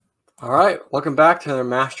All right, welcome back to another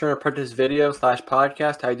Master and Apprentice video /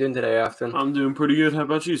 podcast. How you doing today, Afton? I'm doing pretty good. How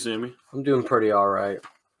about you, Sammy? I'm doing pretty all right.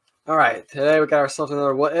 All right, today we got ourselves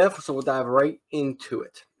another What If, so we'll dive right into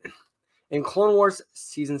it. In Clone Wars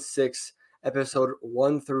Season 6, Episode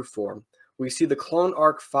 1 through 4, we see the Clone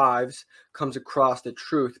Arc 5s comes across the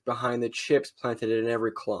truth behind the chips planted in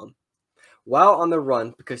every clone. While on the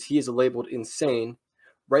run, because he is labeled insane,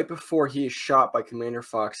 right before he is shot by Commander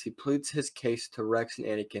Fox, he pleads his case to Rex and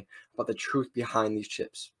Anakin about the truth behind these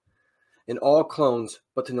chips. In all clones,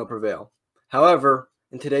 but to no prevail. However,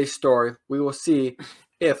 in today's story, we will see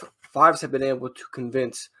if Fives have been able to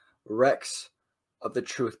convince Rex of the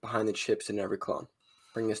truth behind the chips in every clone.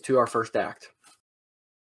 Bringing us to our first act.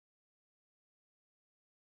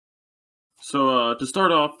 So to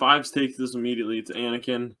start off, Fives takes this immediately to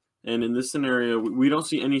Anakin, and in this scenario, we don't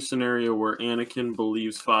see any scenario where Anakin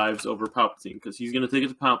believes Fives over Palpatine, because he's going to take it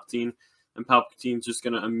to Palpatine, and Palpatine's just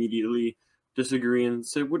going to immediately disagree and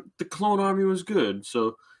say, the clone army was good.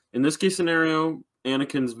 So in this case scenario,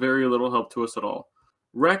 Anakin's very little help to us at all.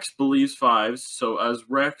 Rex believes Fives, so as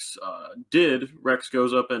Rex Rex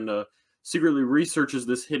goes up and secretly researches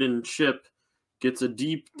this hidden chip, gets a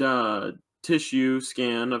deep tissue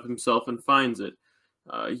scan of himself and finds it.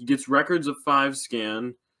 He gets records of Fives'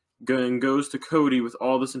 scan and goes to Cody with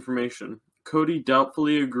all this information. Cody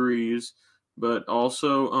doubtfully agrees, but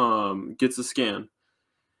also gets a scan.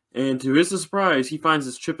 And to his surprise, he finds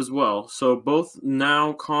this chip as well. So both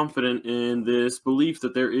now confident in this belief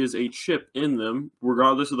that there is a chip in them,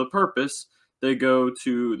 regardless of the purpose, they go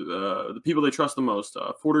to the people they trust the most,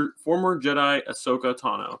 former Jedi Ahsoka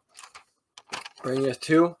Tano. Bringing us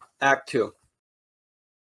to Act 2.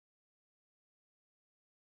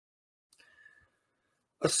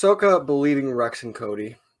 Ahsoka, believing Rex and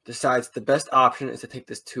Cody, decides the best option is to take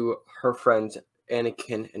this to her friends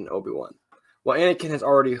Anakin and Obi-Wan. While Anakin has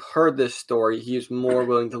already heard this story, he is more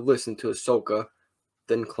willing to listen to Ahsoka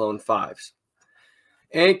than Clone Fives.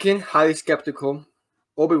 Anakin, highly skeptical.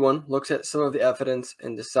 Obi-Wan looks at some of the evidence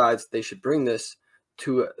and decides they should bring this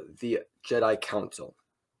to the Jedi Council.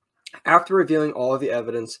 After revealing all of the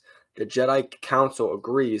evidence, the Jedi Council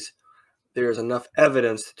agrees there is enough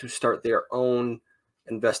evidence to start their own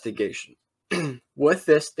investigation. With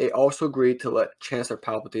this, they also agreed to let Chancellor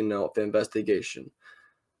Palpatine know of the investigation,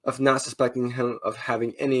 of not suspecting him of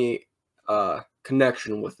having any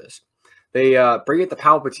connection with this. They bring it to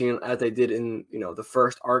Palpatine as they did in the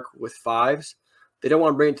first arc with Fives. They don't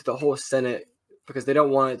want to bring it to the whole Senate because they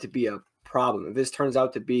don't want it to be a problem. If this turns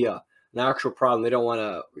out to be an actual problem, they don't want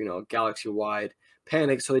a galaxy-wide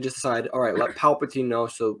panic. So they just decide, all right, let Palpatine know.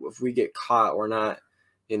 So if we get caught, we're not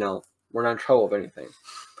in trouble of anything.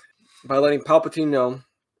 By letting Palpatine know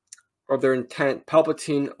of their intent,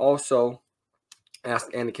 Palpatine also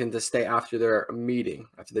asked Anakin to stay after their meeting,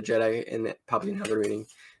 after the Jedi and Palpatine have their meeting,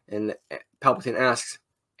 and Palpatine asks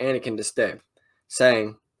Anakin to stay,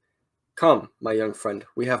 saying, "Come, my young friend,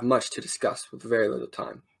 we have much to discuss with very little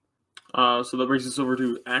time." So that brings us over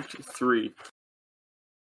to Act 3.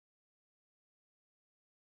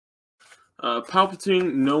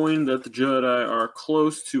 Palpatine, knowing that the Jedi are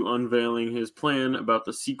close to unveiling his plan about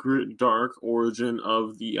the secret dark origin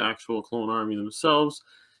of the actual clone army themselves,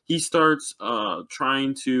 he starts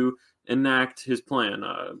trying to enact his plan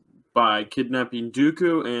by kidnapping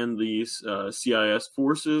Dooku and the CIS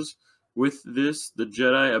forces. With this, the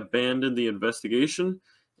Jedi abandon the investigation,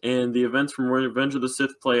 and the events from Revenge of the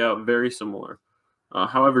Sith play out very similar.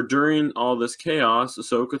 However, during all this chaos,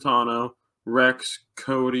 Ahsoka Tano, Rex,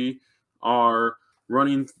 Cody are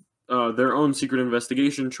running their own secret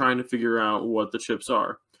investigation, trying to figure out what the chips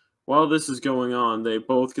are. While this is going on, they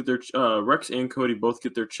both get their Rex and Cody both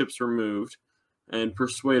get their chips removed, and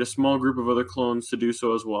persuade a small group of other clones to do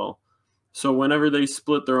so as well. So whenever they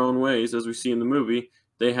split their own ways, as we see in the movie,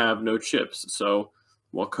 they have no chips. So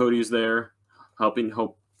while Cody's there helping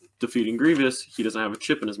defeating Grievous, he doesn't have a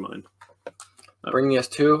chip in his mind. Bringing us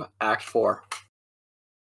to Act 4.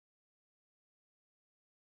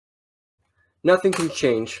 Nothing can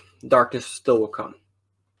change. Darkness still will come.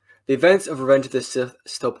 The events of Revenge of the Sith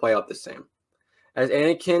still play out the same. As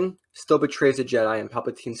Anakin still betrays the Jedi and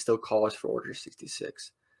Palpatine still calls for Order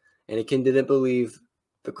 66. Anakin didn't believe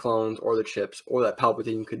the clones or the chips or that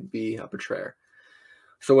Palpatine could be a betrayer.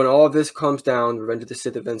 So when all of this comes down, Revenge of the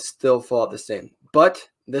Sith events still fall out the same. But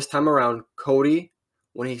this time around, Cody,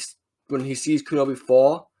 when he sees Kenobi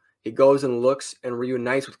fall, he goes and looks and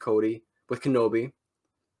reunites with Kenobi,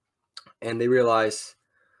 and they realize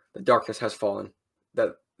the darkness has fallen.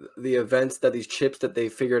 That the events, that these chips that they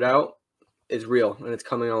figured out is real, and it's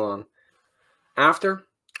coming along. After,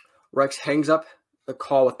 Rex hangs up the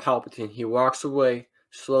call with Palpatine. He walks away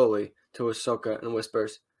slowly to Ahsoka and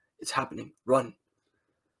whispers, "It's happening. Run."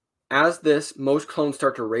 As this, most clones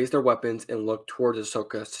start to raise their weapons and look towards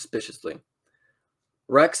Ahsoka suspiciously.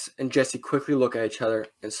 Rex and Jesse quickly look at each other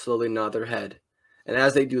and slowly nod their head. And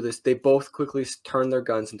as they do this, they both quickly turn their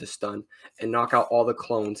guns into stun and knock out all the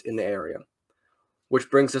clones in the area. Which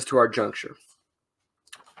brings us to our juncture.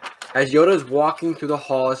 As Yoda is walking through the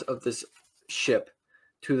halls of this ship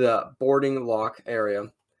to the boarding lock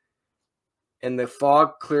area, and the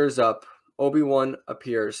fog clears up, Obi-Wan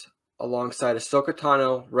appears alongside Ahsoka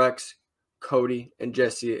Tano, Rex, Cody, and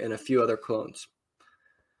Jesse, and a few other clones.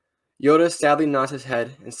 Yoda sadly nods his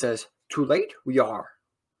head and says, "Too late we are.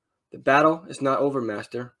 The battle is not over,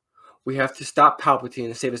 Master. We have to stop Palpatine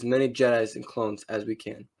and save as many Jedis and clones as we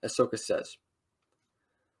can," Ahsoka says.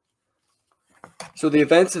 So the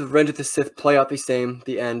events of Revenge of the Sith play out the same.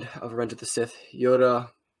 The end of Revenge of the Sith.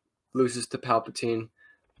 Yoda loses to Palpatine.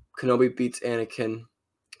 Kenobi beats Anakin.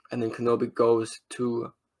 And then Kenobi goes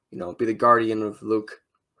to, be the guardian of Luke.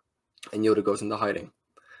 And Yoda goes into hiding.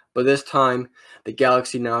 But this time, the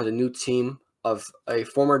galaxy now has a new team of a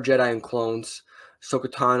former Jedi and clones. Ahsoka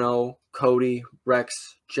Tano, Cody,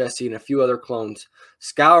 Rex, Jesse, and a few other clones,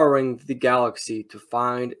 scouring the galaxy to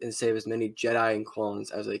find and save as many Jedi and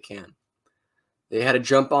clones as they can. They had to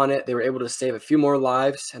jump on it. They were able to save a few more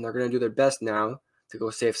lives, and they're going to do their best now to go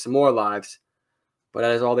save some more lives. But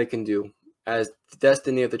that is all they can do, as the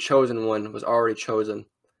destiny of the Chosen One was already chosen.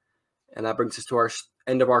 And that brings us to our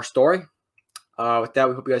end of our story. With that,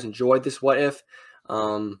 we hope you guys enjoyed this What If.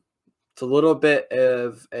 It's a little bit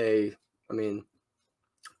of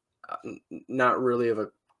not really of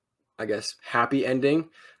a, happy ending.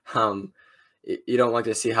 You don't like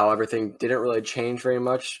to see how everything didn't really change very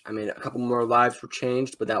much. A couple more lives were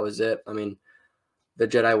changed, but that was it. The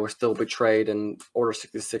Jedi were still betrayed and Order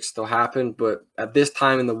 66 still happened. But at this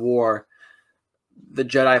time in the war, the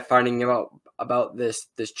Jedi finding out about this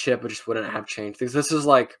chip just wouldn't have changed. Because this is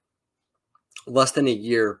like less than a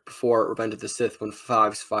year before Revenge of the Sith when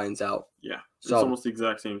Fives finds out. Yeah, it's almost the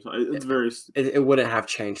exact same. It wouldn't have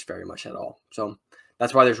changed very much at all. So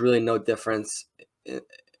that's why there's really no difference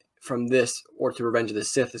from this or to Revenge of the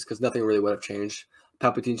Sith, is because nothing really would have changed.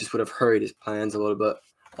 Palpatine just would have hurried his plans a little bit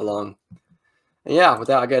along. And yeah, with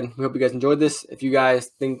that, again, we hope you guys enjoyed this. If you guys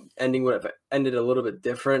think ending would have ended a little bit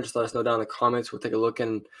different, just let us know down in the comments. We'll take a look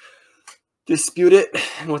and dispute it.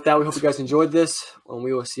 And with that, we hope you guys enjoyed this, and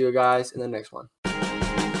we will see you guys in the next one.